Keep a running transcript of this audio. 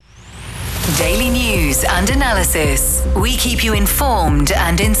Daily news and analysis. We keep you informed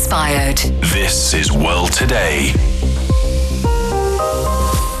and inspired. This is World Today.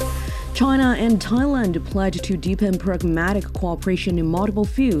 China and Thailand pledge to deepen pragmatic cooperation in multiple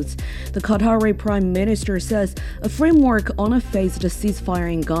fields. The Qatari Prime Minister says a framework on a phased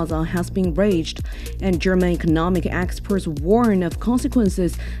ceasefire in Gaza has been reached, and German economic experts warn of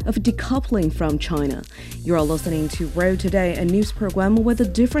consequences of decoupling from China. You are listening to World Today, a news program with a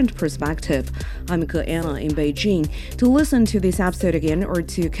different perspective. I'm Anna in Beijing. To listen to this episode again or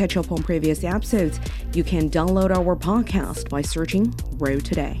to catch up on previous episodes, you can download our podcast by searching World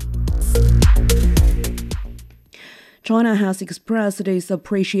Today. China has expressed its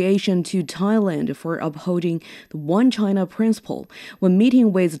appreciation to Thailand for upholding the One China principle. When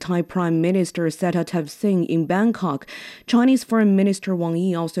meeting with Thai Prime Minister Seta Thavisin in Bangkok, Chinese Foreign Minister Wang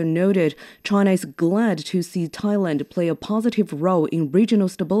Yi also noted China is glad to see Thailand play a positive role in regional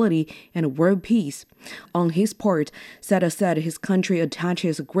stability and world peace. On his part, Seta said his country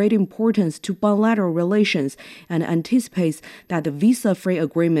attaches great importance to bilateral relations and anticipates that the visa-free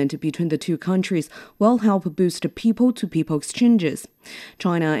agreement between the two countries will help boost people-to-people exchanges.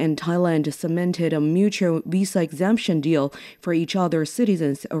 China and Thailand cemented a mutual visa exemption deal for each other's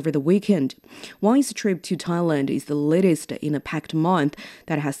citizens over the weekend. Wang's trip to Thailand is the latest in a packed month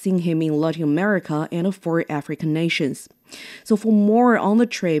that has seen him in Latin America and 4 African nations. So for more on the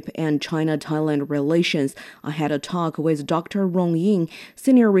trip and China-Thailand relations, I had a talk with Dr. Wang Yi,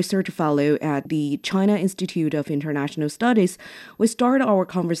 Senior Research Fellow at the China Institute of International Studies. We start our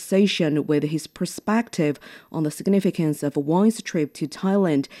conversation with his perspective on the significance of Wang's trip to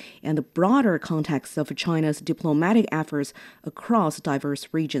Thailand and the broader context of China's diplomatic efforts across diverse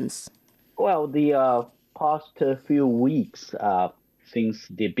regions. Well, the past few weeks since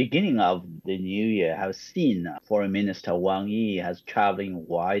the beginning of the new year have seen Foreign Minister Wang Yi has traveling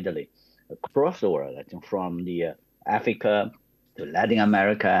widely across the world, I think from the Africa to Latin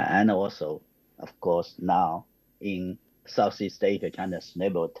America and also, of course, now in Southeast Asia, China's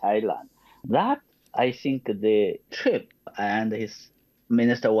neighbor Thailand. That, I think, the trip and his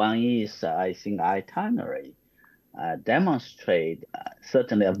Minister Wang Yi's, I think, itinerary demonstrate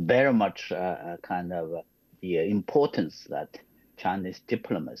certainly a very much kind of the importance that Chinese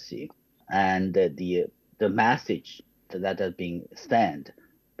diplomacy and the message that has been sent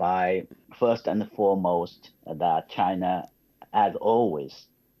by first and foremost that China, as always,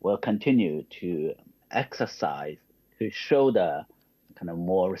 will continue to exercise to shoulder kind of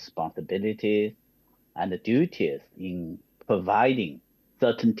more responsibilities and duties in providing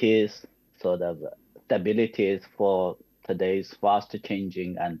certainties, sort of stabilities for today's fast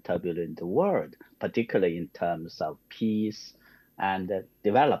changing and turbulent world, particularly in terms of peace and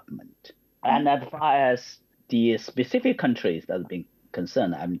development. And as far as the specific countries that have been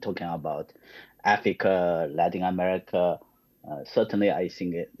concerned, I'm talking about Africa, Latin America. Certainly, I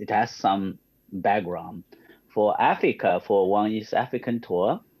think it has some background. For Africa, for Wang Yi's African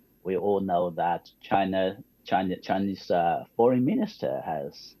tour, we all know that Chinese foreign minister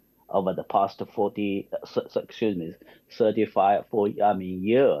has over the past 30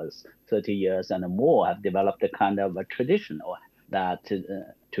 years and more have developed a kind of a tradition that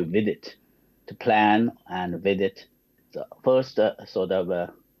to visit, to plan and visit the first at the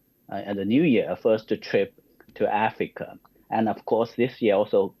new year, first trip to Africa. And of course, this year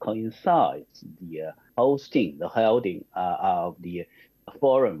also coincides the holding of the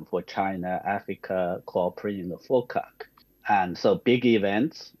Forum for China-Africa Cooperation, the FOCAC. And so big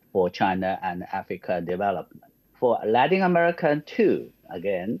events for China and Africa development. For Latin America too,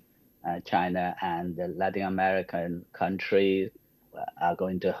 again, China and the Latin American countries are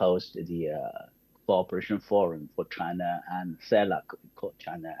going to host the Cooperation Forum for China and CELAC,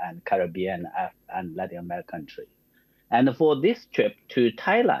 China and Caribbean and Latin American countries. And for this trip to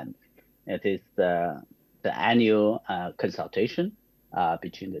Thailand, it is the annual consultation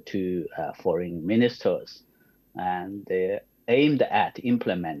between the two foreign ministers, and they're aimed at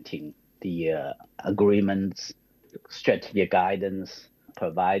implementing the agreements, strategic guidance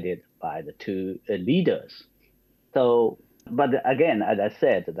provided by the two leaders. So, but again, as I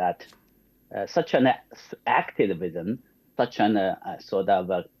said, that such an activism, such an sort of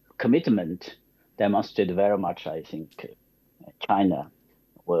a commitment demonstrated very much, I think, China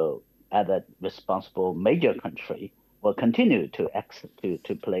will, as a responsible major country, will continue to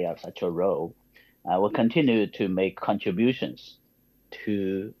play such a role, will continue to make contributions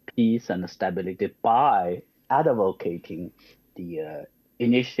to peace and stability by advocating the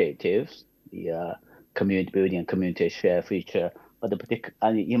initiatives, the community building and community share feature, but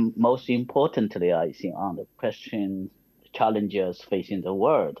most importantly, I think, on the questions, challenges facing the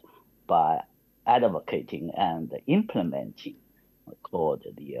world, by advocating and implementing called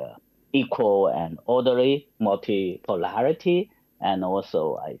the equal and orderly multipolarity, and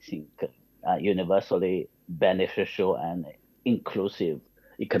also I think universally beneficial and inclusive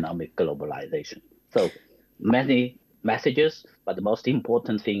economic globalization. So many messages, but the most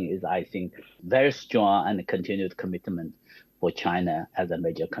important thing is I think very strong and continued commitment for China as a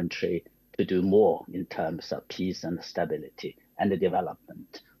major country to do more in terms of peace and stability and the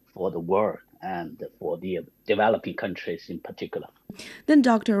development for the world and for the developing countries in particular. Then,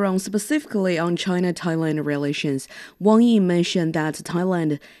 Dr. Rong, specifically on China-Thailand relations, Wang Yi mentioned that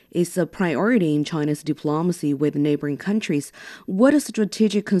Thailand is a priority in China's diplomacy with neighboring countries. What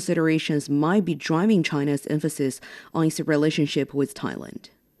strategic considerations might be driving China's emphasis on its relationship with Thailand?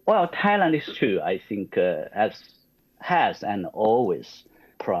 Well, Thailand is true. I think as has and always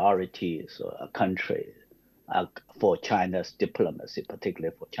priorities a country for China's diplomacy,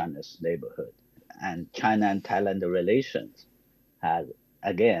 particularly for China's neighborhood. And China and Thailand relations has,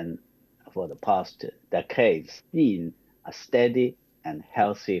 again, for the past decades, seen a steady and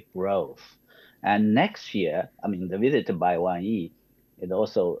healthy growth. And next year, I mean, the visit by Wang Yi, it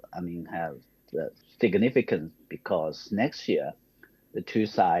also, I mean, has significance because next year, the two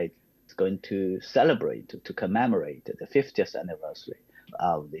sides is going to celebrate, to commemorate the 50th anniversary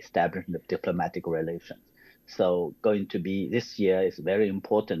of the establishment of diplomatic relations. So going to be this year is very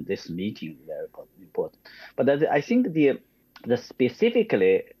important. This meeting is very important. But I think the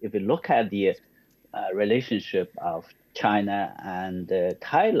specifically, if you look at the relationship of China and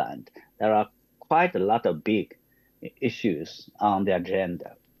Thailand, there are quite a lot of big issues on the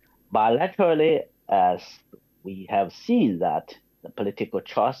agenda. Bilaterally, as we have seen that the political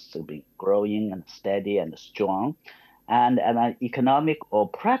trust has been growing and steady and strong, and at an economic or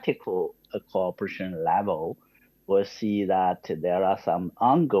practical cooperation level, we'll see that there are some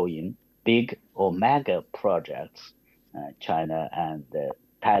ongoing big or mega projects China and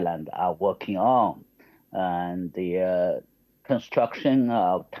Thailand are working on. And the construction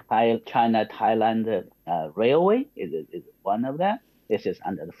of China-Thailand railway is one of them. This is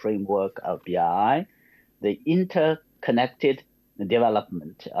under the framework of BRI. The interconnected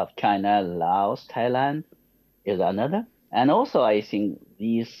development of China, Laos, Thailand is another. And also, I think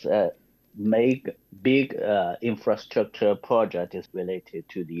these make big infrastructure project is related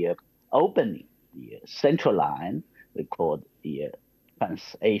to the opening the central line we call the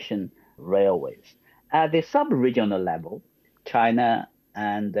Trans-Asian Railways. At the sub-regional level, China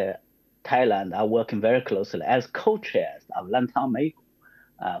and Thailand are working very closely as co-chairs of Lantau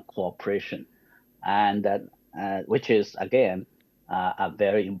cooperation, and which is again a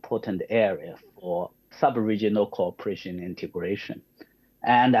very important area for sub-regional cooperation integration.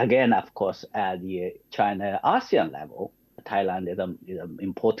 And again, of course, at the China-ASEAN level, Thailand is an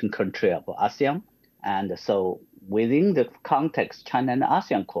important country of ASEAN. And so within the context, China and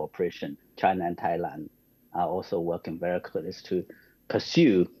ASEAN cooperation, China and Thailand are also working very closely to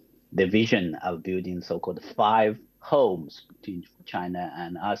pursue the vision of building so-called 5 homes between China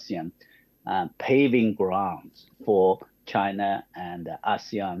and ASEAN, paving grounds for China and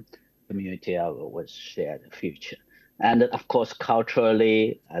ASEAN community with shared future. And of course,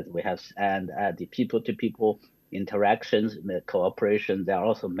 culturally, as we have, and the people-to-people interactions, the cooperation, there are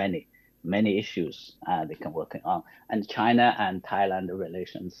also many issues they can work on. And China and Thailand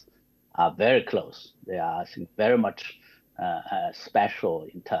relations are very close. They are, I think, very much special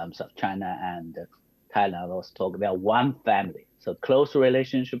in terms of China and Thailand. Also talk, they are one family. So close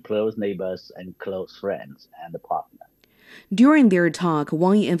relationship, close neighbors, and close friends and partners. During their talk,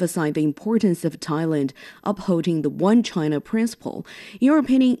 Wang Yi emphasized the importance of Thailand upholding the One China principle. In your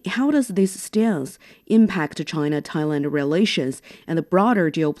opinion, how does this stance impact China-Thailand relations and the broader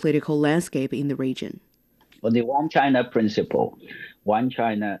geopolitical landscape in the region? For the One China principle, One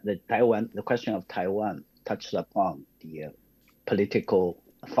China, the question of Taiwan touches upon the political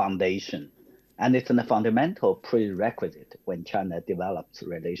foundation, and it's a fundamental prerequisite when China develops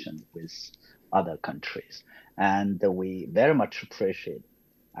relations with other countries. And we very much appreciate,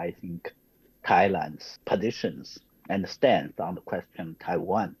 I think, Thailand's positions and stance on the question of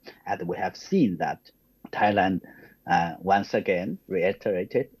Taiwan. And we have seen that Thailand once again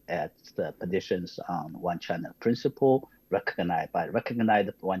reiterated its positions on One China principle, recognized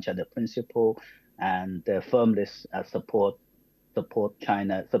One China principle, and firmly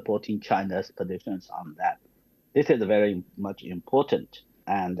supporting China's positions on that. This is very much important,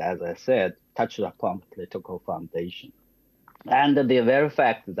 and as I said, touches upon the political foundation. And the very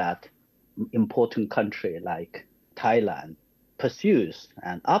fact that important country like Thailand pursues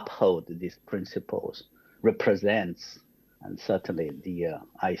and upholds these principles represents And certainly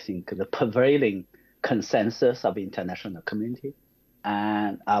I think the prevailing consensus of international community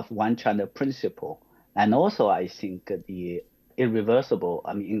and of one China principle. And also I think the irreversible,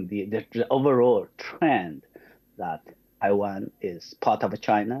 the overall trend that Taiwan is part of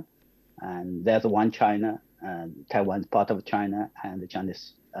China, and there's one China, and Taiwan's part of China, and the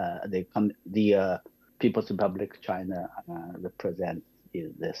Chinese, the People's Republic of China represent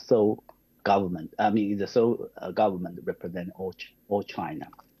the sole government. The sole government represent all China,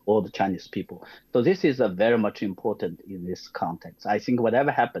 all the Chinese people. So this is very much important in this context. I think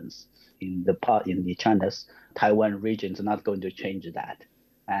whatever happens in the China's Taiwan region is not going to change that.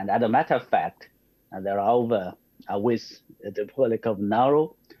 And as a matter of fact, there are over with the Republic of Nauru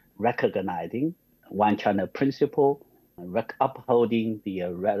recognizing one China principle, upholding the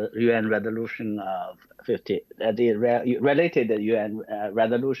UN resolution of 50, related UN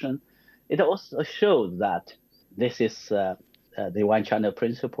resolution. It also shows that this is the one China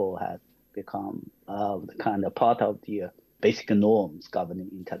principle has become the kind of part of the basic norms governing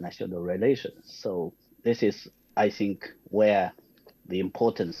international relations. So this is, I think, where the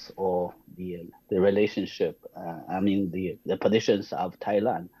importance or the relationship, the positions of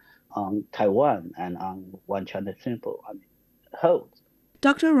Thailand on Taiwan and on one China principle holds.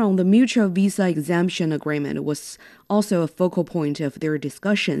 Dr. Rong, the mutual visa exemption agreement was also a focal point of their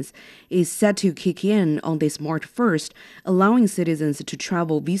discussions. It's set to kick in on this March 1st, allowing citizens to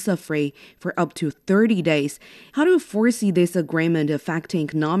travel visa-free for up to 30 days. How do you foresee this agreement affecting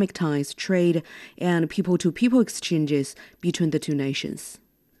economic ties, trade, and people-to-people exchanges between the two nations?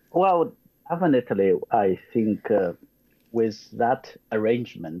 Well, definitely, I think with that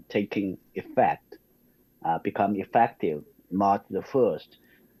arrangement taking effect, become effective March the 1st,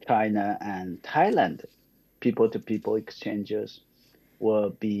 China and Thailand people-to-people exchanges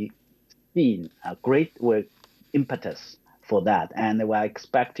will be seen a great impetus for that. And we're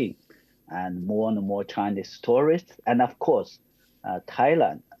expecting and more Chinese tourists. And of course,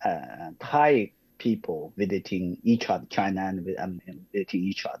 Thai people visiting each other, China and visiting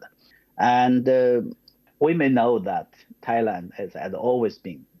each other. And we may know that Thailand has always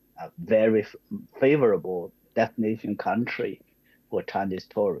been a very favorable destination country for Chinese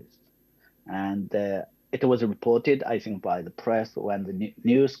tourists. And it was reported, I think, by the press when the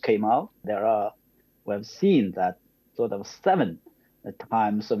news came out. We've seen that sort of 7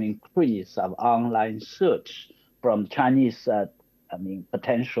 times of increase of online search from Chinese,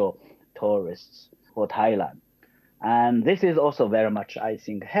 potential tourists for Thailand. And this is also very much, I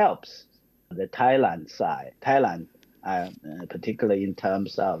think, helps the Thailand side. Particularly in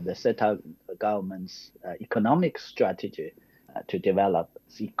terms of the set-up government's economic strategy to develop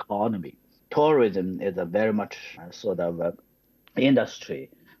the economy. Tourism is a very much sort of industry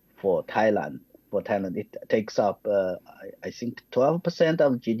for Thailand. It takes up, I think, 12%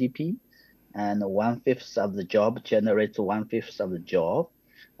 of GDP, and 1/5 of the job generates 1/5 of the job.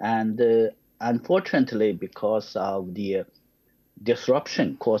 And unfortunately, because of the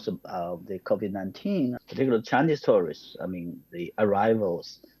disruption caused of the COVID-19, particularly Chinese tourists, the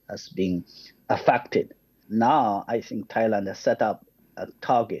arrivals has been affected. Now, I think Thailand has set up a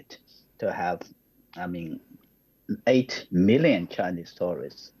target to have, 8 million Chinese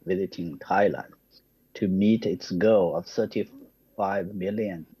tourists visiting Thailand to meet its goal of 35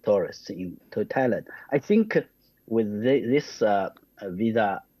 million tourists into Thailand. I think with this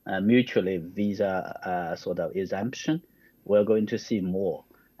mutually visa sort of exemption, we're going to see more.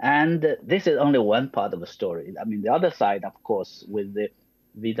 And this is only one part of the story. The other side, of course, with the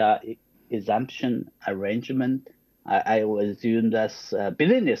visa exemption arrangement, I would assume that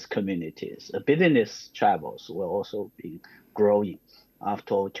business communities, business travels will also be growing.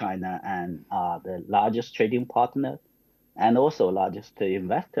 After all, China and the largest trading partner and also largest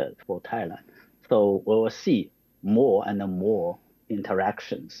investors for Thailand. So we will see more and more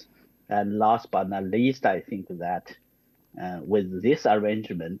interactions. And last but not least, I think that with this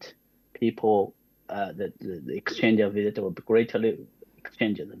arrangement, people, the exchange of visitors will be greatly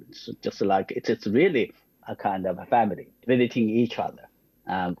exchanged. So just like it's really a kind of a family visiting each other,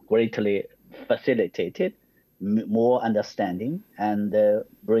 greatly facilitated, more understanding, and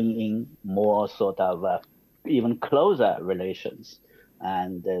bringing more sort of even closer relations,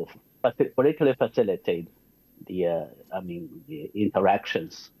 and greatly facilitate the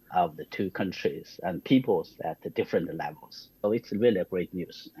interactions of the two countries and peoples at the different levels. So it's really a great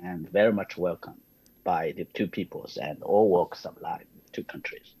news and very much welcome by the two peoples and all walks of life, two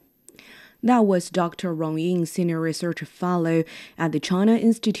countries. That was Dr. Wang Yi, Senior Research Fellow at the China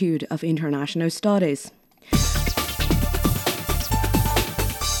Institute of International Studies.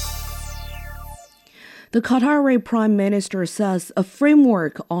 The Qatari Prime Minister says a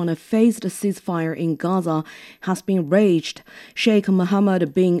framework on a phased ceasefire in Gaza has been reached. Sheikh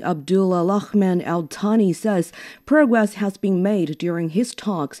Mohammed bin Abdulrahman Al Thani says progress has been made during his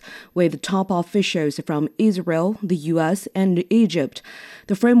talks with top officials from Israel, the US, and Egypt.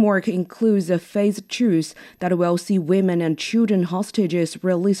 The framework includes a phased truce that will see women and children hostages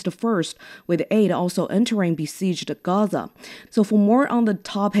released first, with aid also entering besieged Gaza. So for more on the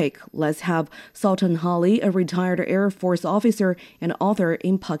topic, let's have Sultan Hali, a retired Air Force officer and author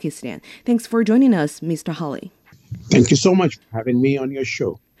in Pakistan. Thanks for joining us, Mr. Hali. Thank you so much for having me on your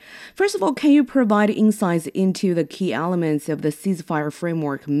show. First of all, can you provide insights into the key elements of the ceasefire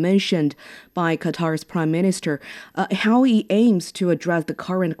framework mentioned by Qatar's Prime Minister, how he aims to address the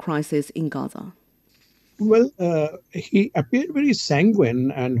current crisis in Gaza? Well, he appeared very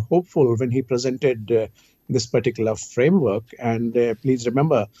sanguine and hopeful when he presented this particular framework. And please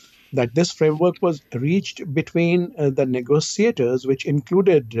remember that this framework was reached between the negotiators, which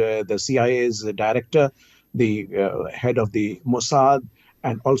included the CIA's director, the head of the Mossad,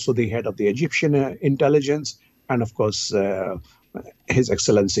 and also the head of the Egyptian intelligence, and of course, His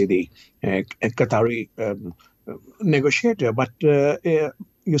Excellency, the Qatari negotiator. But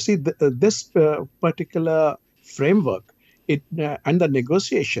you see, this particular framework, and the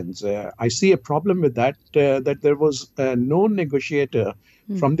negotiations, I see a problem with that, that there was no negotiator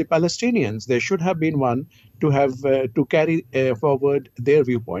from the Palestinians. There should have been one to have to carry forward their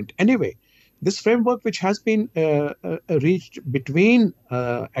viewpoint. Anyway, this framework, which has been reached between,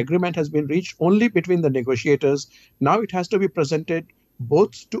 agreement has been reached only between the negotiators. Now it has to be presented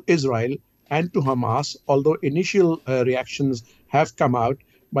both to Israel and to Hamas, although initial reactions have come out.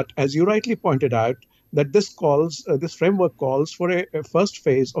 But as you rightly pointed out, that this framework calls for a first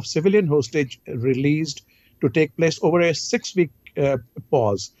phase of civilian hostage released to take place over a 6-week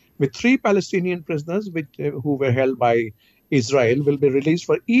pause, with 3 Palestinian prisoners who were held by Israel will be released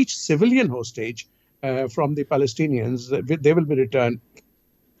for each civilian hostage from the Palestinians. They will be returned.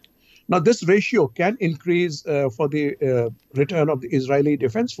 Now, this ratio can increase for the return of the Israeli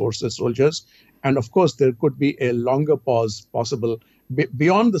Defense Forces soldiers. And of course, there could be a longer pause possible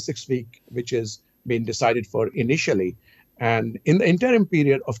beyond the 6-week, which is being decided for initially. And in the interim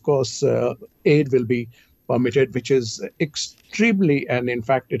period, of course, aid will be permitted, which is extremely, and in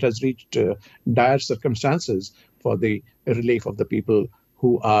fact, it has reached dire circumstances for the relief of the people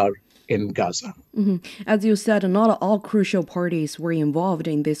who are in Gaza. As you said, not all crucial parties were involved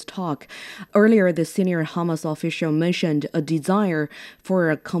in this talk. Earlier, the senior Hamas official mentioned a desire for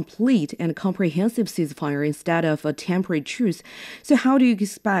a complete and comprehensive ceasefire instead of a temporary truce. So how do you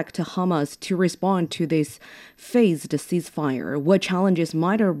expect Hamas to respond to this phased ceasefire? What challenges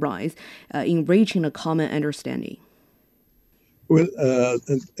might arise in reaching a common understanding? Well,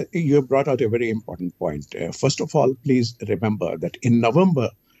 you brought out a very important point. First of all, please remember that in November,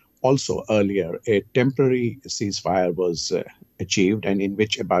 also earlier, a temporary ceasefire was achieved, and in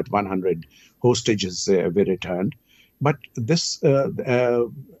which about 100 hostages were returned. But this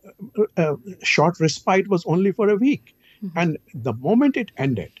short respite was only for a week. And the moment it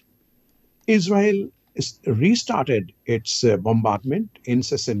ended, Israel restarted its bombardment,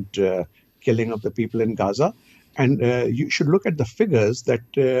 incessant killing of the people in Gaza. And you should look at the figures that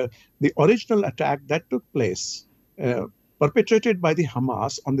the original attack that took place, perpetrated by the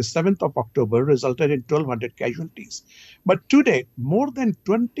Hamas on the 7th of October, resulted in 1,200 casualties. But today, more than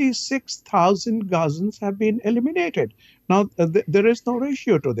 26,000 Gazans have been eliminated. Now, there is no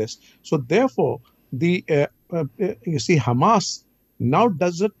ratio to this. So therefore, you see, Hamas now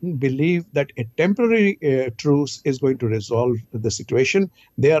doesn't believe that a temporary truce is going to resolve the situation.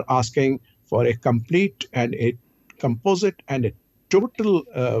 They are asking for a complete and a composite and a total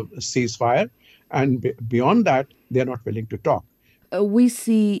ceasefire. And beyond that, they're not willing to talk. We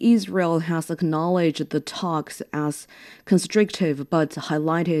see Israel has acknowledged the talks as constructive but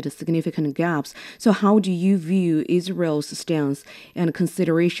highlighted significant gaps. So how do you view Israel's stance and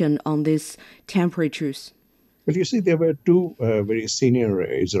consideration on this temporary truce? Well, you see, there were 2 very senior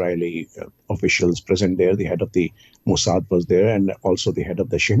Israeli officials present there. The head of the Mossad was there, and also the head of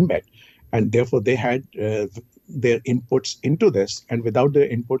the Shin Bet. And therefore, they had their inputs into this. And without their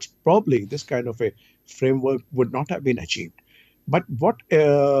inputs, probably this kind of a framework would not have been achieved. But what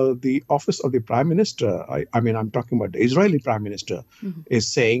the office of the prime minister, I mean, I'm talking about the Israeli prime minister, is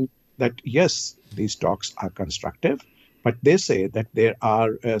saying that, yes, these talks are constructive, but they say that there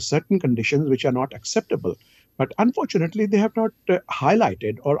are certain conditions which are not acceptable. But unfortunately, they have not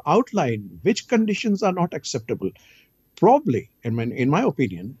highlighted or outlined which conditions are not acceptable. Probably, in my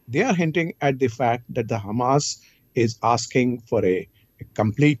opinion, they are hinting at the fact that the Hamas is asking for a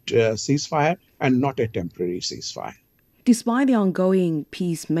complete ceasefire, and not a temporary ceasefire. Despite the ongoing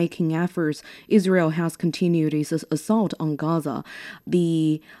peacemaking efforts, Israel has continued its assault on Gaza.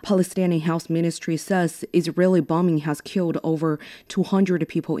 The Palestinian Health Ministry says Israeli bombing has killed over 200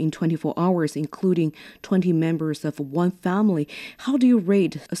 people in 24 hours, including 20 members of one family. How do you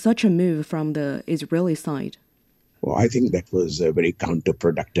rate such a move from the Israeli side? Well, I think that was very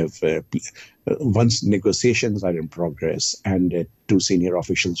counterproductive. Once negotiations are in progress and two senior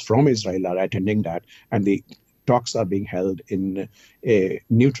officials from Israel are attending that, and the talks are being held in a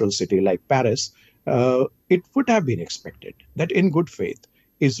neutral city like Paris, it would have been expected that in good faith,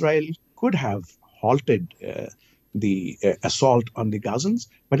 Israel could have halted the assault on the Gazans,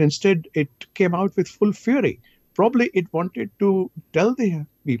 but instead it came out with full fury. Probably it wanted to tell the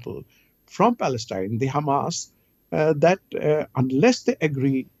people from Palestine, the Hamas, that unless they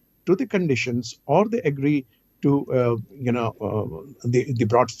agree to the conditions or they agree to the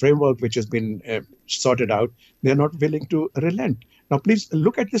broad framework which has been sorted out, they're not willing to relent. Now, please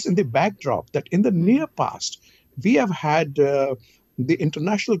look at this in the backdrop that in the near past, we have had the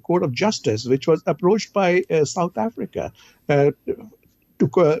International Court of Justice, which was approached by South Africa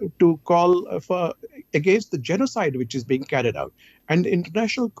to call for against the genocide which is being carried out. And the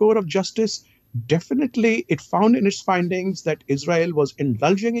International Court of Justice definitely, it found in its findings that Israel was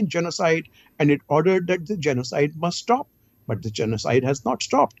indulging in genocide, and it ordered that the genocide must stop. But the genocide has not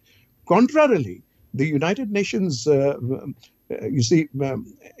stopped. Contrarily, the United Nations,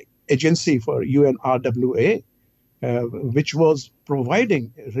 agency for UNRWA, which was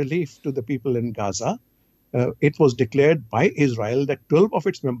providing relief to the people in Gaza, it was declared by Israel that 12 of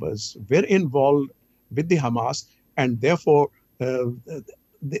its members were involved with the Hamas, and therefore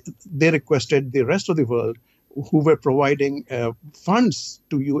they requested the rest of the world who were providing funds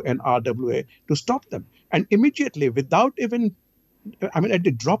to UNRWA to stop them. And immediately, without even, at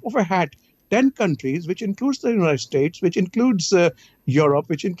the drop of a hat, 10 countries, which includes the United States, which includes Europe,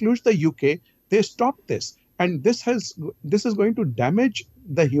 which includes the UK, they stopped this. And this is going to damage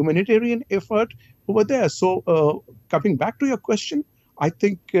the humanitarian effort over there. So coming back to your question, I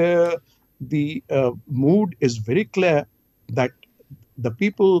think the mood is very clear that the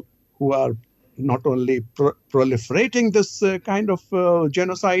people who are not only proliferating this kind of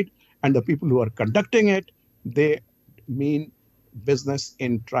genocide and the people who are conducting it, they mean business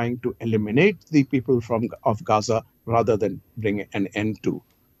in trying to eliminate the people of Gaza rather than bring an end to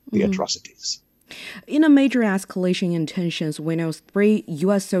the atrocities. In a major escalation in tensions, we know 3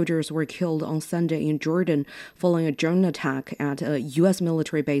 U.S. soldiers were killed on Sunday in Jordan following a drone attack at a U.S.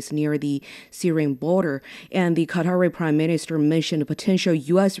 military base near the Syrian border. And the Qatari Prime Minister mentioned potential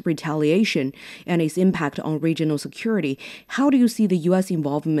U.S. retaliation and its impact on regional security. How do you see the U.S.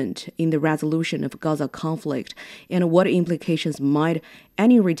 involvement in the resolution of Gaza conflict, and what implications might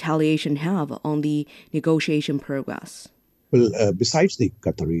any retaliation have on the negotiation progress? Well, besides the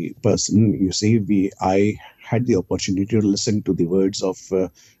Qatari person, you see, I had the opportunity to listen to the words of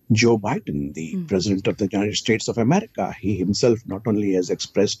Joe Biden, the President of the United States of America. He himself not only has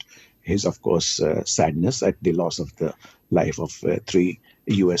expressed his, of course, sadness at the loss of the life of 3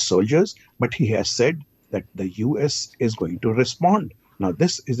 U.S. soldiers, but he has said that the U.S. is going to respond. Now,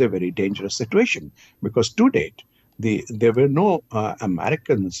 this is a very dangerous situation because to date, there were no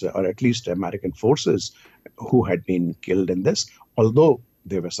Americans, or at least American forces, who had been killed in this, although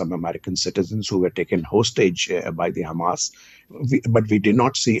there were some American citizens who were taken hostage by the Hamas. But we did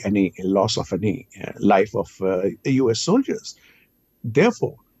not see any loss of any life of U.S. soldiers.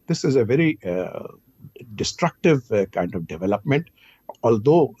 Therefore, this is a very destructive kind of development.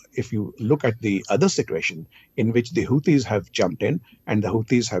 Although, if you look at the other situation in which the Houthis have jumped in, and the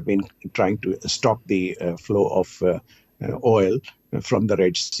Houthis have been trying to stop the flow of oil from the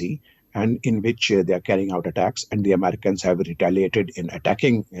Red Sea, and in which they are carrying out attacks, and the Americans have retaliated in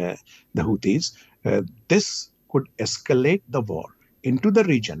attacking the Houthis, this could escalate the war into the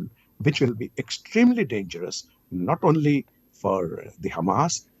region, which will be extremely dangerous, not only for the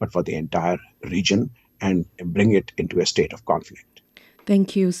Hamas, but for the entire region, and bring it into a state of conflict.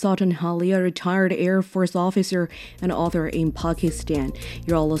 Thank you, Sultan Ali, a retired Air Force officer and author in Pakistan.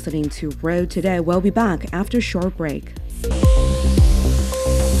 You're all listening to Road Today. We'll be back after a short break.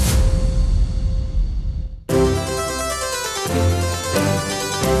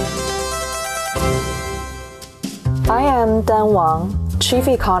 I am Dan Wang, Chief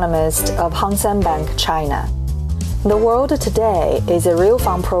Economist of Hang Seng Bank, China. The World Today is a real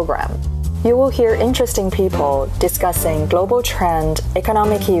fun program. You will hear interesting people discussing global trend,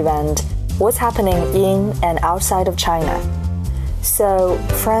 economic event, what's happening in and outside of China. So,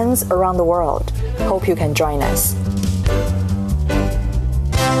 friends around the world, hope you can join us.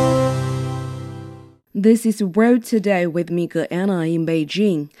 This is World Today with me, Anna, in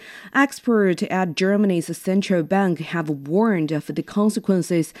Beijing. Experts at Germany's central bank have warned of the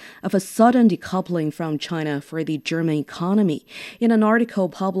consequences of a sudden decoupling from China for the German economy. In an article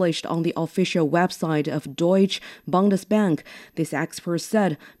published on the official website of Deutsche Bundesbank, this expert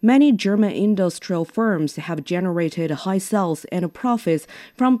said many German industrial firms have generated high sales and profits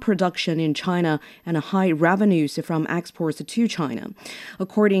from production in China and high revenues from exports to China.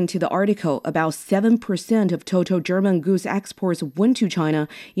 According to the article, about 7% of total German goods exports went to China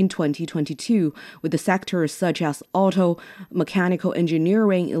in 2022, with the sectors such as auto, mechanical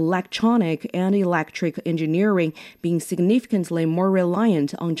engineering, electronic, and electric engineering being significantly more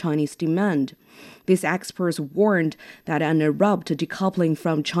reliant on Chinese demand. These experts warned that an abrupt decoupling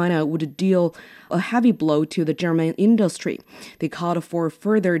from China would deal a heavy blow to the German industry. They called for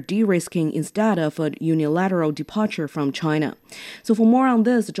further de-risking instead of a unilateral departure from China. So for more on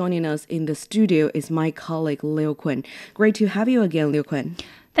this, joining us in the studio is my colleague Liu Kun. Great to have you again, Liu Kun.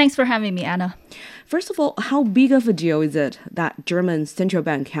 Thanks for having me, Anna. First of all, how big of a deal is it that German central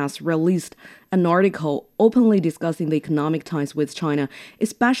bank has released an article openly discussing the economic ties with China,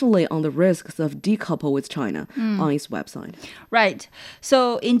 especially on the risks of decouple with China on its website? Right.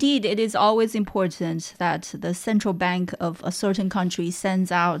 So indeed, it is always important that the central bank of a certain country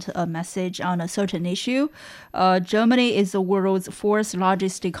sends out a message on a certain issue. Germany is the world's fourth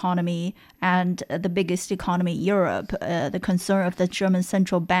largest economy and the biggest economy in Europe. The concern of the German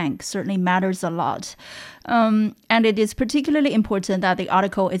central bank certainly matters a lot. And it is particularly important that the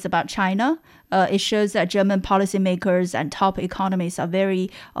article is about China. It shows that German policymakers and top economists are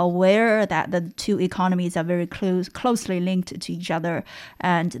very aware that the two economies are very closely linked to each other,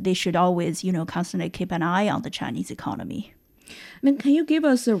 and they should always, constantly keep an eye on the Chinese economy. Then can you give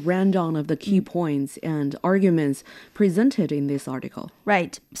us a rundown of the key points and arguments presented in this article?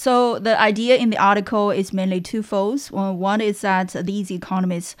 Right. So the idea in the article is mainly twofold. One is that these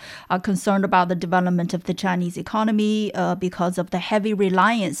economists are concerned about the development of the Chinese economy because of the heavy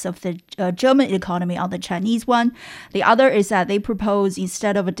reliance of the German economy on the Chinese one. The other is that they propose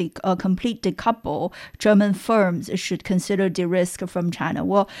instead of a complete decouple, German firms should consider de-risk from China.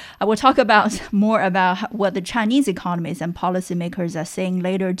 Well, I will talk more about what the Chinese economists and policymakers are saying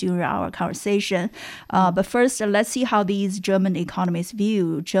later during our conversation. But first, let's see how these German economists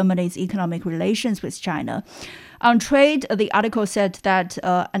view Germany's economic relations with China. On trade, the article said that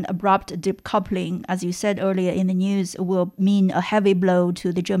an abrupt decoupling, as you said earlier in the news, will mean a heavy blow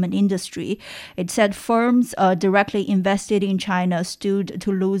to the German industry. It said firms directly invested in China stood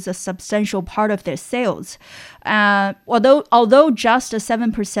to lose a substantial part of their sales. Although just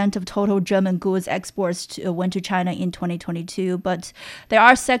 7% of total German goods exports went to China in 2022, but there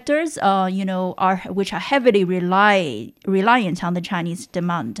are sectors, which are heavily reliant on the Chinese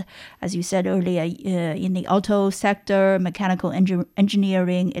demand, as you said earlier, in the auto sector, mechanical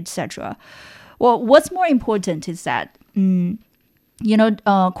engineering, etc. Well, what's more important is that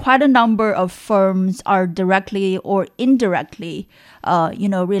quite a number of firms are directly or indirectly,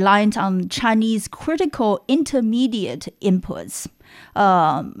 reliant on Chinese critical intermediate inputs,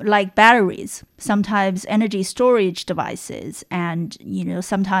 like batteries, sometimes energy storage devices, and,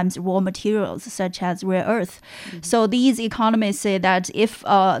 sometimes raw materials such as rare earth. So these economists say that if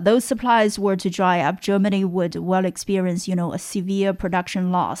those supplies were to dry up, Germany would well experience, a severe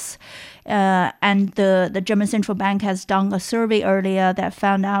production loss. And the German central bank has done a survey earlier that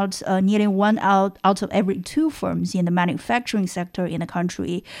found out nearly one out of every two firms in the manufacturing sector in the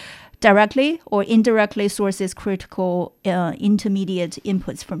country directly or indirectly sources critical intermediate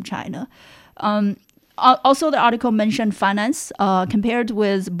inputs from China. Also, the article mentioned finance. Compared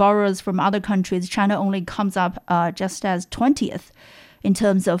with borrowers from other countries, China only comes up just as 20th in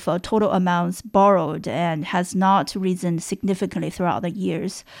terms of total amounts borrowed and has not risen significantly throughout the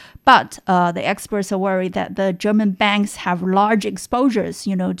years. But the experts are worried that the German banks have large exposures,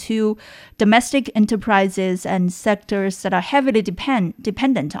 to domestic enterprises and sectors that are heavily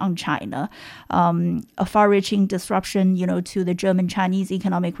dependent on China. A far-reaching disruption, to the German-Chinese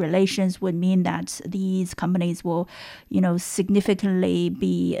economic relations would mean that these companies will, significantly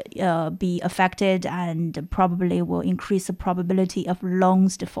be affected and probably will increase the probability of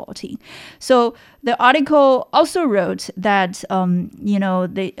loans defaulting. So the article also wrote that,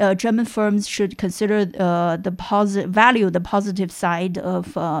 the German firms should consider the positive side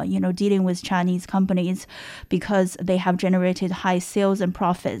of, dealing with Chinese companies because they have generated high sales and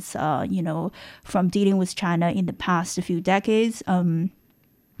profits, from dealing with China in the past few decades.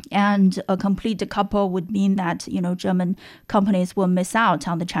 And a complete decouple would mean that, German companies will miss out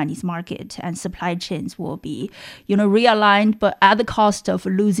on the Chinese market and supply chains will be, realigned, but at the cost of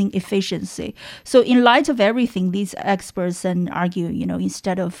losing efficiency. So in light of everything, these experts then argue,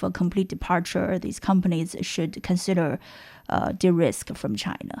 instead of a complete departure, these companies should consider de-risk from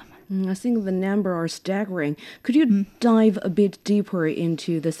China. I think the numbers are staggering. Could you dive a bit deeper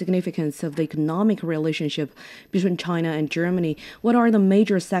into the significance of the economic relationship between China and Germany? What are the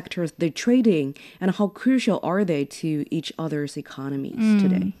major sectors they trade in, and how crucial are they to each other's economies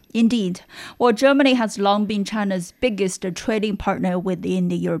today? Indeed. Well, Germany has long been China's biggest trading partner within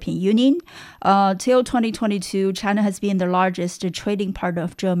the European Union. Till 2022, China has been the largest trading partner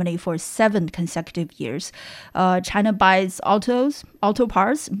of Germany for 7 consecutive years. China buys auto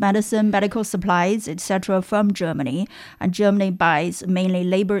parts, medicine, medical supplies, etc. from Germany. And Germany buys mainly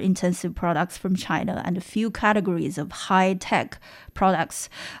labor-intensive products from China and a few categories of high-tech products.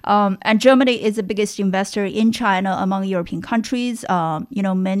 And Germany is the biggest investor in China among European countries.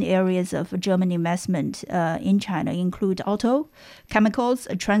 Many areas of German investment in China include auto, chemicals,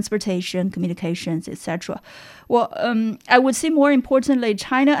 transportation, communications, etc. Well, I would say more importantly,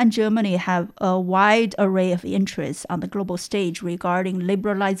 China and Germany have a wide array of interests on the global stage regarding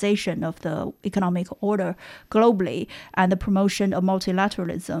liberalization of the economic order globally and the promotion of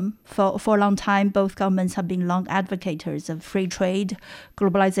multilateralism. For a long time, both governments have been long advocates of free trade,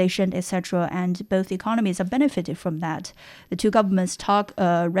 globalization, etc., and both economies have benefited from that. The two governments talk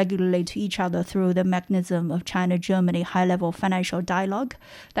regularly to each other through the mechanism of China-Germany high-level financial dialogue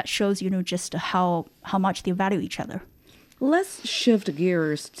that shows, just how much they value each other. Let's shift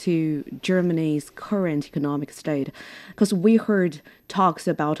gears to Germany's current economic state, because we heard talks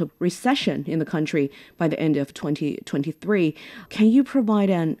about a recession in the country by the end of 2023. Can you provide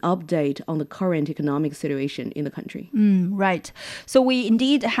an update on the current economic situation in the country? Right. So we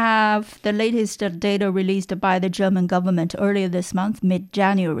indeed have the latest data released by the German government earlier this month,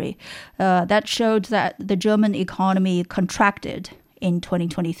 mid-January, that showed that the German economy contracted in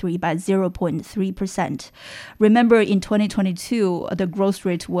 2023 by 0.3%. Remember, in 2022, the growth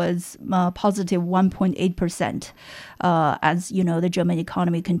rate was positive 1.8%, as the German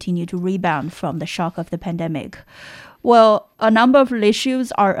economy continued to rebound from the shock of the pandemic. Well, a number of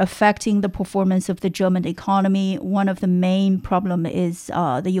issues are affecting the performance of the German economy. One of the main problems is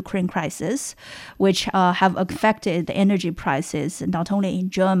the Ukraine crisis, which have affected the energy prices, not only in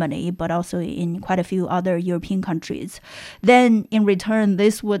Germany, but also in quite a few other European countries. Then, in return,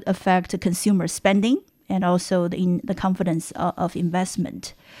 this would affect consumer spending and also the confidence of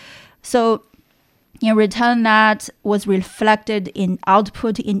investment. So, in return, that was reflected in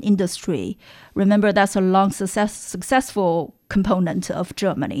output in industry. Remember, that's a long successful component of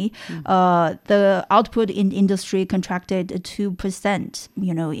Germany. The output in industry contracted 2%,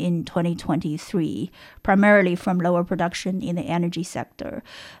 in 2023, primarily from lower production in the energy sector.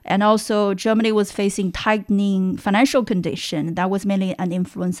 And also, Germany was facing tightening financial condition. That was mainly an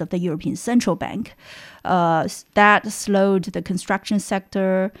influence of the European Central Bank. That slowed the construction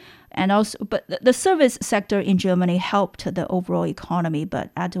sector. But the service sector in Germany helped the overall economy, but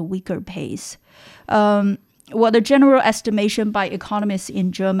at a weaker pace. The general estimation by economists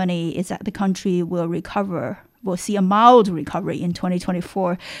in Germany is that the country will see a mild recovery in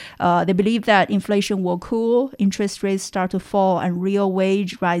 2024. They believe that inflation will cool, interest rates start to fall, and real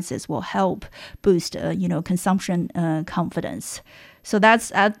wage rises will help boost, consumption confidence. So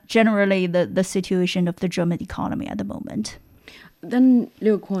that's generally the situation of the German economy at the moment. Then,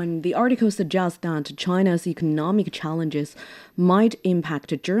 Liu Kun, the article suggests that China's economic challenges might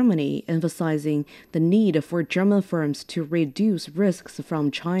impact Germany, emphasizing the need for German firms to reduce risks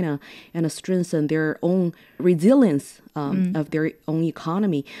from China and strengthen their own resilience of their own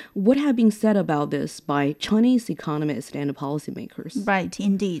economy. What have been said about this by Chinese economists and policymakers? Right,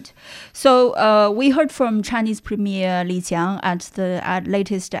 indeed. So we heard from Chinese Premier Li Qiang at the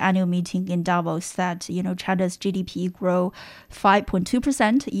latest annual meeting in Davos that China's GDP grew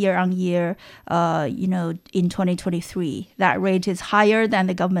 5.2% year on year, in 2023. That rate is higher than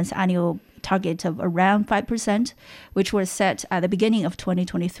the government's annual target of around 5%, which was set at the beginning of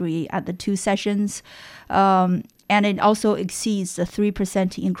 2023 at the 2 sessions. And it also exceeds the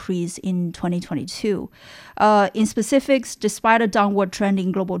 3% increase in 2022. In specifics, despite a downward trend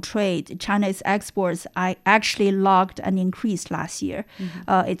in global trade, China's exports actually logged an increase last year.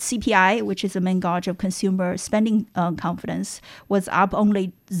 Its CPI, which is the main gauge of consumer spending confidence, was up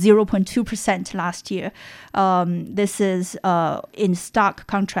only 0.2% last year. This is in stark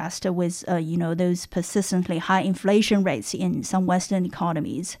contrast with those persistently high inflation rates in some Western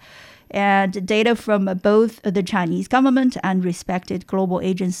economies. And data from both the Chinese government and respected global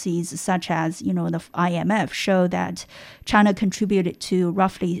agencies such as, the IMF show that China contributed to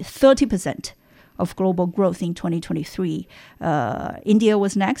roughly 30% of global growth in 2023. India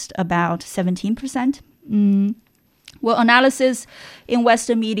was next, about 17%. Well, analysis in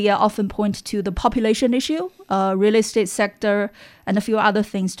Western media often point to the population issue, real estate sector, and a few other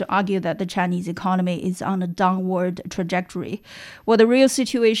things to argue that the Chinese economy is on a downward trajectory. Well, the real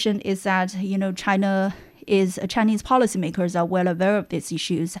situation is that, Chinese policymakers are well aware of these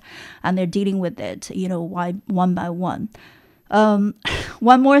issues, and they're dealing with it, one by one.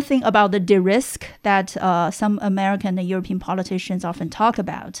 One more thing about the de-risk that some American and European politicians often talk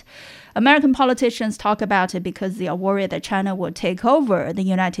about. American politicians talk about it because they are worried that China will take over the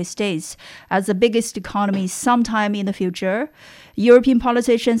United States as the biggest economy sometime in the future. European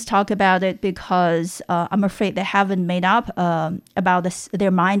politicians talk about it because I'm afraid they haven't made up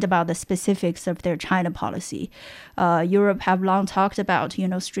their mind about the specifics of their China policy. Europe have long talked about,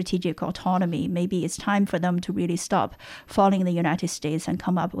 strategic autonomy. Maybe it's time for them to really stop following the United States and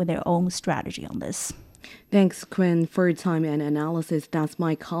come up with their own strategy on this. Thanks, Quinn, for your time and analysis. That's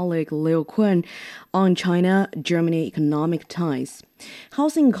my colleague Liu Quinn on China-Germany economic ties.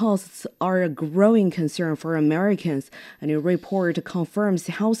 Housing costs are a growing concern for Americans. A new report confirms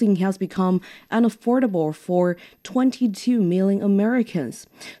housing has become unaffordable for 22 million Americans.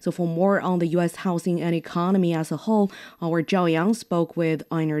 So for more on the U.S. housing and economy as a whole, our Zhao Yang spoke with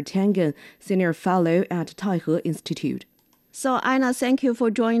Einar Tangen, Senior Fellow at Taihe Institute. So, Aina, thank you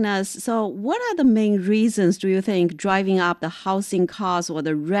for joining us. So, what are the main reasons, do you think, driving up the housing costs or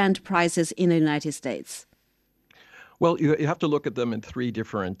the rent prices in the United States? Well, you have to look at them in three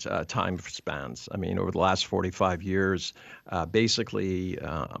different time spans. I mean, over the last 45 years, basically,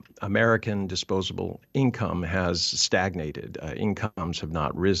 American disposable income has stagnated. Incomes have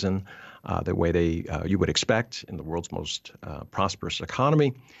not risen the way you would expect in the world's most prosperous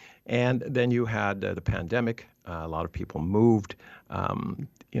economy. And then you had the pandemic. A lot of people moved.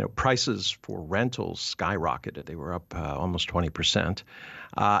 Prices for rentals skyrocketed. They were up almost 20%.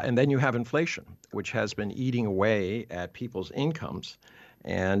 And then you have inflation, which has been eating away at people's incomes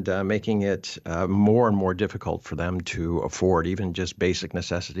and making it more and more difficult for them to afford even just basic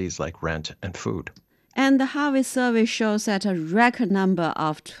necessities like rent and food. And the Harvey survey shows that a record number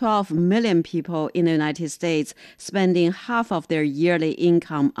of 12 million people in the United States spending half of their yearly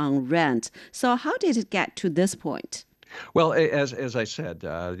income on rent. So how did it get to this point? Well, as I said,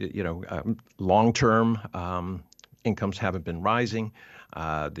 long-term incomes haven't been rising.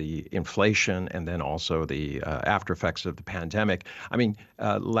 The inflation and then also the after effects of the pandemic. I mean,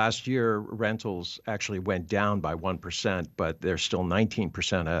 last year, rentals actually went down by 1%, but they're still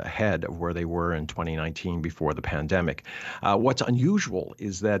 19% ahead of where they were in 2019 before the pandemic. What's unusual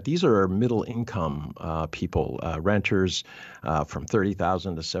is that these are middle income people, renters from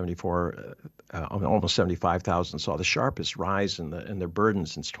 30,000 to 74, almost 75,000 saw the sharpest rise in their burden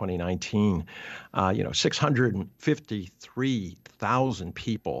since 2019. 653,000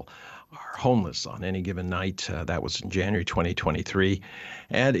 people are homeless on any given night. That was in January 2023.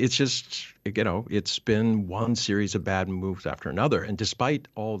 And it's just, it's been one series of bad moves after another. And despite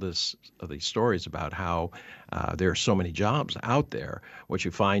all these stories about how there are so many jobs out there, what you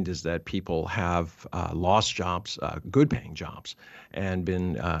find is that people have lost jobs, good paying jobs, and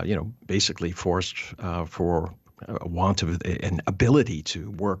been, basically forced for a want of an ability to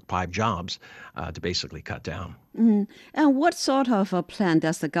work 5 jobs to basically cut down. Mm-hmm. And what sort of a plan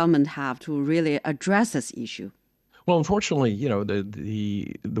does the government have to really address this issue? Well, unfortunately,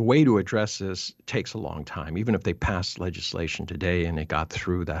 the way to address this takes a long time. Even if they passed legislation today and it got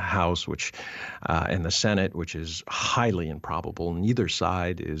through the House, and the Senate, which is highly improbable, neither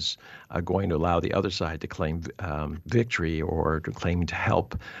side is going to allow the other side to claim victory or to claim to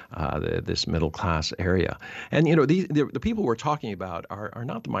help this middle class area. And the people we're talking about are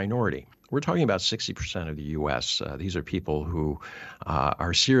not the minority. We're talking about 60% of the U.S. These are people who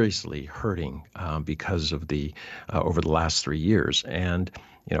are seriously hurting because of over the last 3 years. And,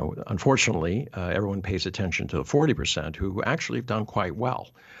 unfortunately, everyone pays attention to the 40% who actually have done quite well.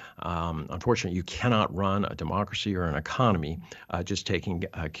 Unfortunately, you cannot run a democracy or an economy just taking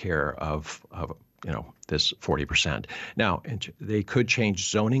care of this 40%. Now, they could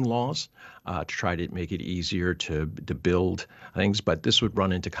change zoning laws to try to make it easier to build things, but this would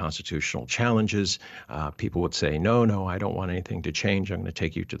run into constitutional challenges. People would say, no, I don't want anything to change. I'm going to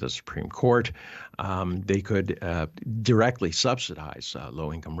take you to the Supreme Court. They could directly subsidize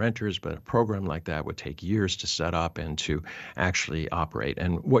low-income renters, but a program like that would take years to set up and to actually operate.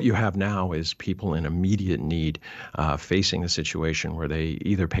 And what you have now is people in immediate need facing a situation where they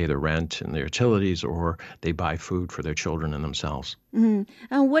either pay their rent and their utilities or they buy food for their children and themselves. Mm-hmm.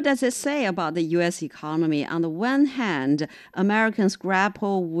 And what does it say about the U.S. economy? On the one hand, Americans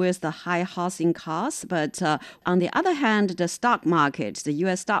grapple with the high housing costs, but on the other hand, the stock market, the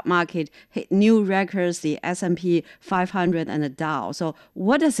U.S. stock market hit new records, the S&P 500 and the Dow. So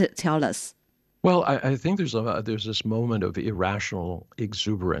what does it tell us? Well, I think there's this moment of irrational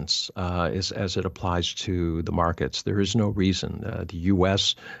exuberance as it applies to the markets. There is no reason. The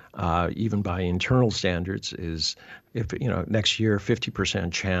U.S., even by internal standards, is next year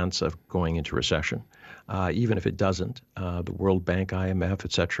 50% chance of going into recession. Even if it doesn't, the World Bank, IMF,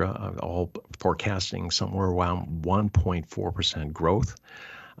 et cetera, all forecasting somewhere around 1.4% growth.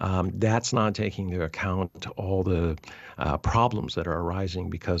 That's not taking into account all the problems that are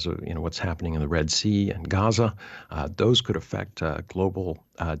arising because of what's happening in the Red Sea and Gaza. Those could affect global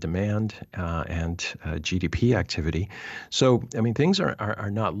demand and GDP activity. So, things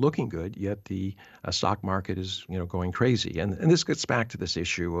are not looking good, yet the stock market is going crazy. And this gets back to this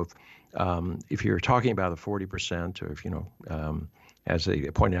issue of if you're talking about the 40%, or if as they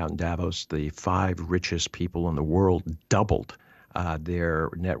pointed out in Davos, the 5 richest people in the world doubled their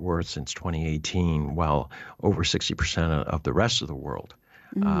net worth since 2018, while over 60% of the rest of the world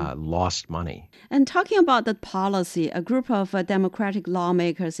lost money. And talking about the policy, a group of Democratic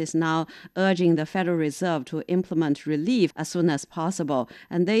lawmakers is now urging the Federal Reserve to implement relief as soon as possible.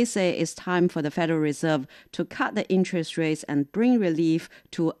 And they say it's time for the Federal Reserve to cut the interest rates and bring relief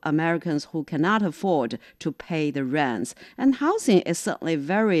to Americans who cannot afford to pay the rents. And housing is certainly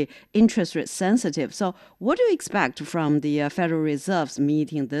very interest rate sensitive. So what do you expect from the Federal Reserve's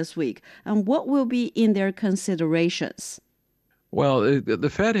meeting this week? And what will be in their considerations? Well, the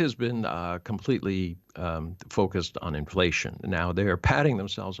Fed has been completely focused on inflation. Now, they're patting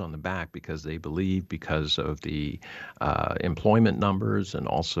themselves on the back because they believe, because of the employment numbers and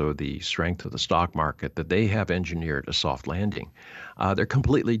also the strength of the stock market, that they have engineered a soft landing. They're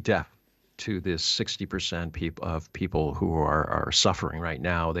completely deaf to this 60% of people who are suffering right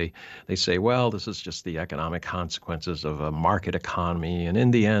now. They say, well, this is just the economic consequences of a market economy, and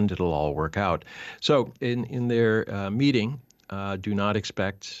in the end, it'll all work out. So in their meeting, do not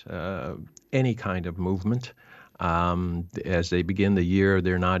expect any kind of movement. As they begin the year,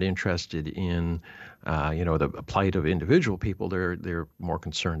 they're not interested in the plight of individual people. They're more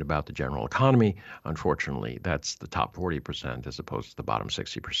concerned about the general economy. Unfortunately, that's the top 40% as opposed to the bottom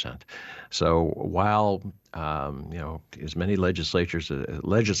 60%. So while as many legislators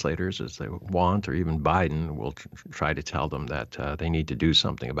as they want, or even Biden will try to tell them that they need to do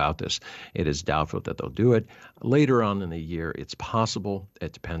something about this, it is doubtful that they'll do it. Later on in the year, it's possible.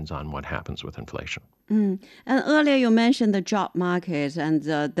 It depends on what happens with inflation. And earlier you mentioned the job market, and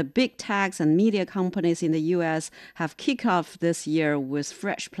the big tech and media companies in the U.S. have kicked off this year with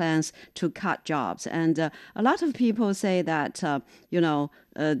fresh plans to cut jobs. And a lot of people say that,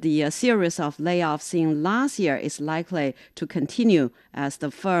 the series of layoffs seen last year is likely to continue as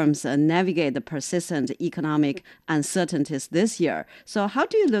the firms navigate the persistent economic uncertainties this year. So how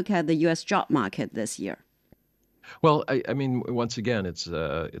do you look at the U.S. job market this year? Well, once again, it's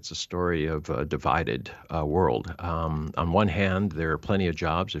a story of a divided world. On one hand, there are plenty of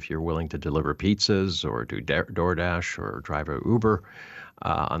jobs if you're willing to deliver pizzas or do DoorDash or drive an Uber.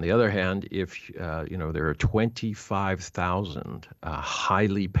 On the other hand, if there are 25,000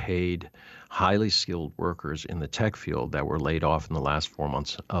 highly paid, highly skilled workers in the tech field that were laid off in the last 4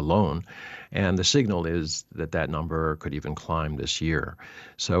 months alone, and the signal is that number could even climb this year.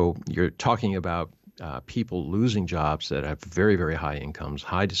 So you're talking about people losing jobs that have very, very high incomes,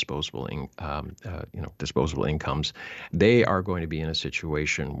 high disposable incomes. They are going to be in a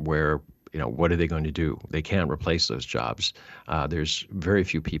situation where, what are they going to do? They can't replace those jobs. There's very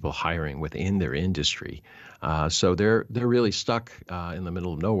few people hiring within their industry. So they're really stuck in the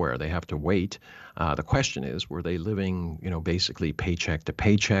middle of nowhere. They have to wait. The question is, were they living, basically paycheck to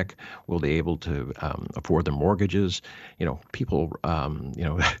paycheck? Will they able to afford their mortgages? People,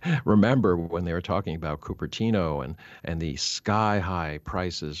 remember when they were talking about Cupertino and the sky-high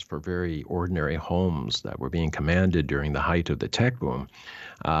prices for very ordinary homes that were being commanded during the height of the tech boom.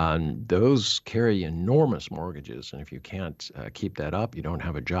 Those carry enormous mortgages, and if you can't keep that up, you don't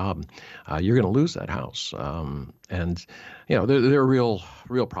have a job, you're going to lose that house. And there are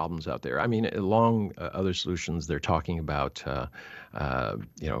real problems out there. I mean, along other solutions, they're talking about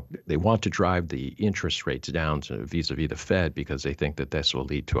they want to drive the interest rates down to vis-a-vis the Fed because they think that this will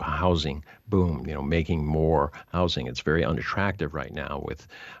lead to a housing boom. Making more housing. It's very unattractive right now with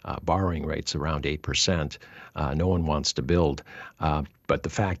borrowing rates around 8%. No one wants to build. But the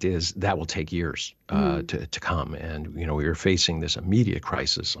fact is that will take years to come. And, we are facing this immediate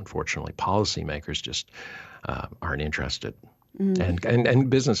crisis. Unfortunately, policymakers just aren't interested. And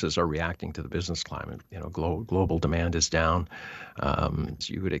businesses are reacting to the business climate. Global demand is down.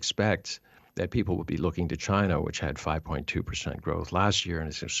 So you would expect that people would be looking to China, which had 5.2% growth last year and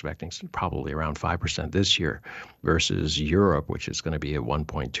is expecting probably around 5% this year, versus Europe, which is going to be at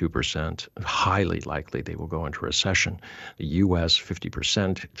 1.2%. Highly likely they will go into recession. The U.S.,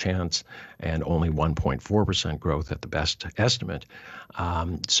 50% chance, and only 1.4% growth at the best estimate.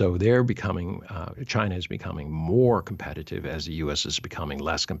 So China is becoming more competitive as the U.S. is becoming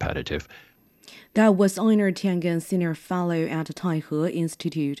less competitive. That was Einar Tiangen, Senior Fellow at Taihe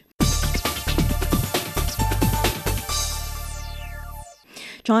Institute.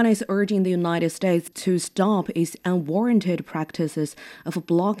 China is urging the United States to stop its unwarranted practices of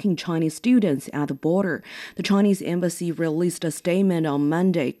blocking Chinese students at the border. The Chinese embassy released a statement on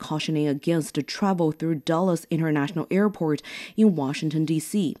Monday cautioning against travel through Dulles International Airport in Washington,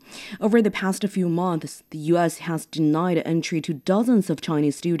 D.C. Over the past few months, the U.S. has denied entry to dozens of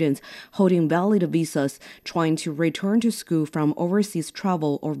Chinese students holding valid visas trying to return to school from overseas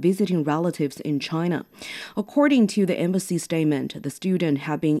travel or visiting relatives in China. According to the embassy statement, the student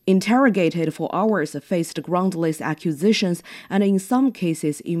have been interrogated for hours, faced groundless accusations, and in some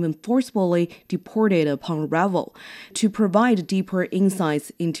cases even forcibly deported upon arrival. To provide deeper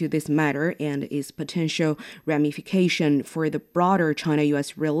insights into this matter and its potential ramification for the broader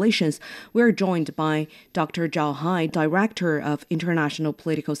China-U.S. relations, we are joined by Dr. Zhao Hai, Director of International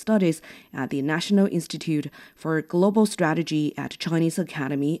Political Studies at the National Institute for Global Strategy at Chinese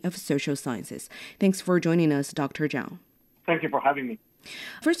Academy of Social Sciences. Thanks for joining us, Dr. Zhao. Thank you for having me.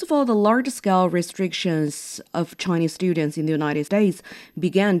 First of all, the large-scale restrictions of Chinese students in the United States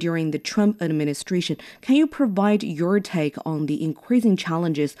began during the Trump administration. Can you provide your take on the increasing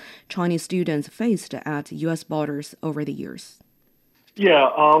challenges Chinese students faced at U.S. borders over the years? Yeah,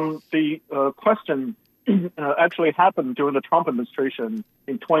 the question actually happened during the Trump administration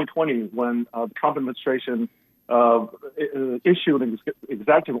in 2020 when the Trump administration issued an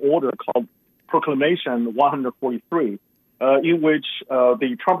executive order called Proclamation 143. In which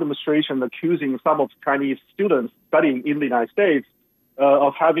the Trump administration accusing some of Chinese students studying in the United States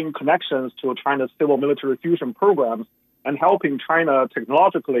of having connections to China's civil military fusion programs and helping China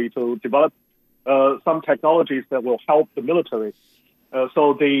technologically to develop some technologies that will help the military.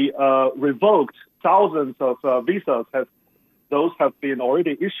 So they revoked thousands of visas. Those have been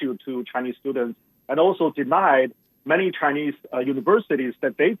already issued to Chinese students, and also denied many Chinese universities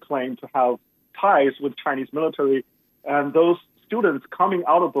that they claim to have ties with Chinese military, and those students coming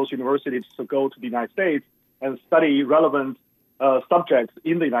out of those universities to go to the United States and study relevant subjects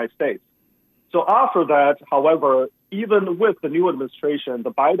in the United States. So after that, however, even with the new administration,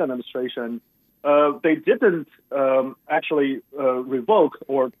 the Biden administration, they didn't actually revoke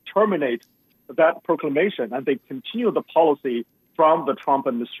or terminate that proclamation, and they continued the policy from the Trump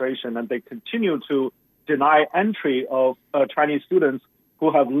administration, and they continue to deny entry of Chinese students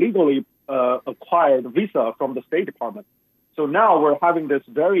who have legally acquired visa from the State Department. So now we're having this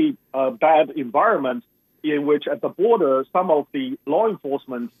very bad environment in which at the border, some of the law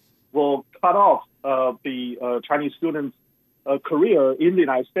enforcement will cut off the Chinese students' career in the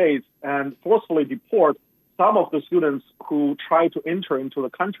United States and forcefully deport some of the students who try to enter into the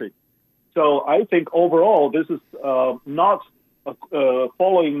country. So I think overall, this is not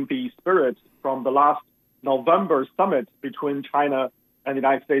following the spirit from the last November summit between China and the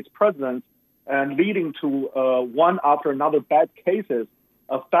United States president, and leading to one after another bad cases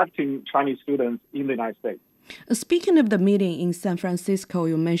affecting Chinese students in the United States. Speaking of the meeting in San Francisco,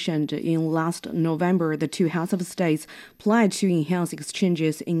 you mentioned in last November, the two heads of states pledged to enhance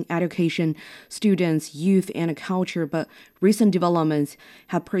exchanges in education, students, youth, and culture, but recent developments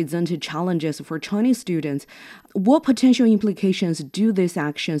have presented challenges for Chinese students. What potential implications do these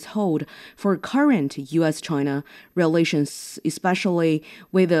actions hold for current U.S.-China relations, especially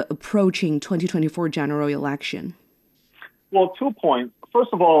with the approaching 2024 general election? Well, 2 points. First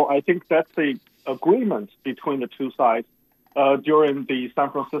of all, I think that's the agreement between the two sides during the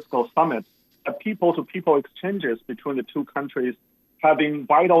San Francisco summit. People-to-people exchanges between the two countries having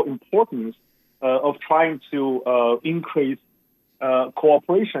vital importance of trying to increase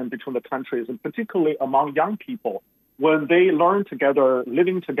cooperation between the countries, and particularly among young people. When they learn together,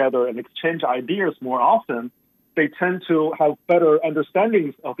 living together, and exchange ideas more often, they tend to have better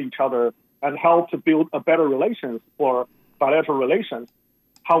understandings of each other and help to build a better relations for bilateral relations.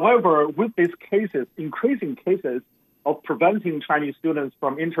 However, with these cases, increasing cases of preventing Chinese students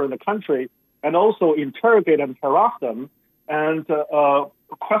from entering the country and also interrogate and harass them and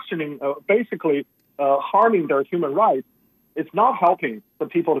questioning, basically harming their human rights, it's not helping the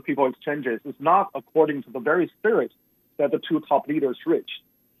people-to-people exchanges. It's not according to the very spirit that the two top leaders reached.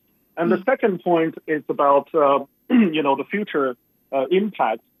 And the second point is about, the future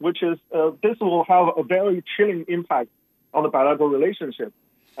impact, which is this will have a very chilling impact on the bilateral relationship.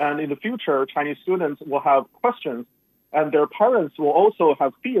 And in the future, Chinese students will have questions, and their parents will also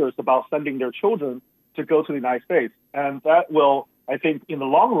have fears about sending their children to go to the United States. And that will, I think, in the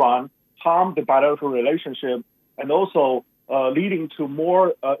long run, harm the bilateral relationship and also leading to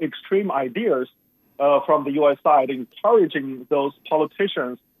more extreme ideas from the U.S. side, encouraging those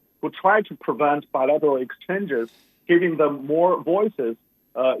politicians who try to prevent bilateral exchanges, giving them more voices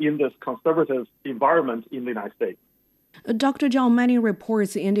in this conservative environment in the United States. Dr. Zhang, many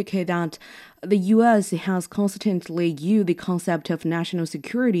reports indicate that the U.S. has constantly used the concept of national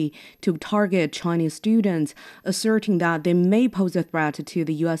security to target Chinese students, asserting that they may pose a threat to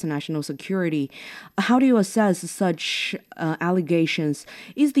the U.S. national security. How do you assess such allegations?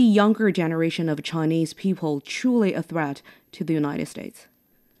 Is the younger generation of Chinese people truly a threat to the United States?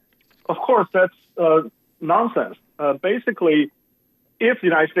 Of course, that's nonsense. Basically, if the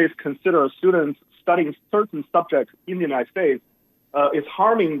United States considers students studying certain subjects in the United States is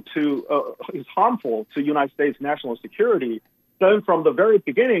harmful to United States national security, then from the very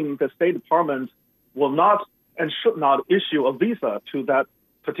beginning, the State Department will not and should not issue a visa to that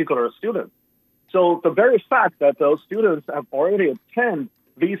particular student. So the very fact that those students have already obtained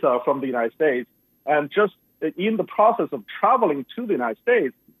visa from the United States and just in the process of traveling to the United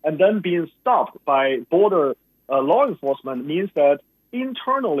States and then being stopped by border law enforcement means that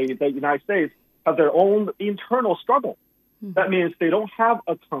internally the United States have their own internal struggle. That means they don't have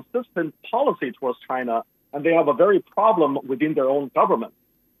a consistent policy towards China, and they have a very problem within their own government.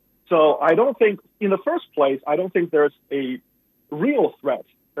 So I don't think, in the first place, I don't think there's a real threat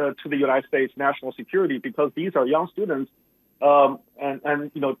to the United States national security because these are young students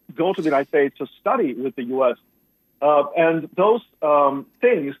and go to the United States to study with the U.S. And those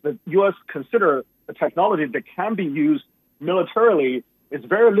things that U.S. consider a technology that can be used militarily is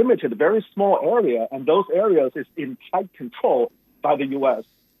very limited, very small area, and those areas is in tight control by the U.S.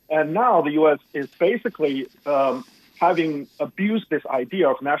 And now the U.S. is basically having abused this idea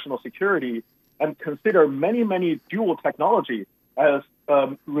of national security and consider many, many dual technology as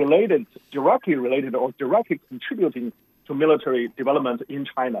directly related or directly contributing to military development in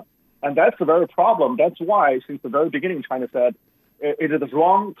China. And that's the very problem. That's why, since the very beginning, China said it is the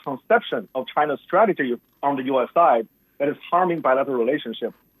wrong conception of China's strategy on the U.S. side that is harming bilateral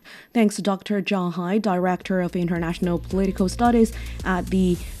relationship. Thanks, Dr. Zhang Hai, Director of International Political Studies at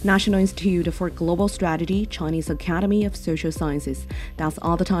the National Institute for Global Strategy, Chinese Academy of Social Sciences. That's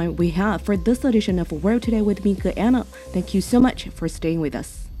all the time we have for this edition of World Today with me, Anna. Thank you so much for staying with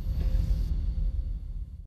us.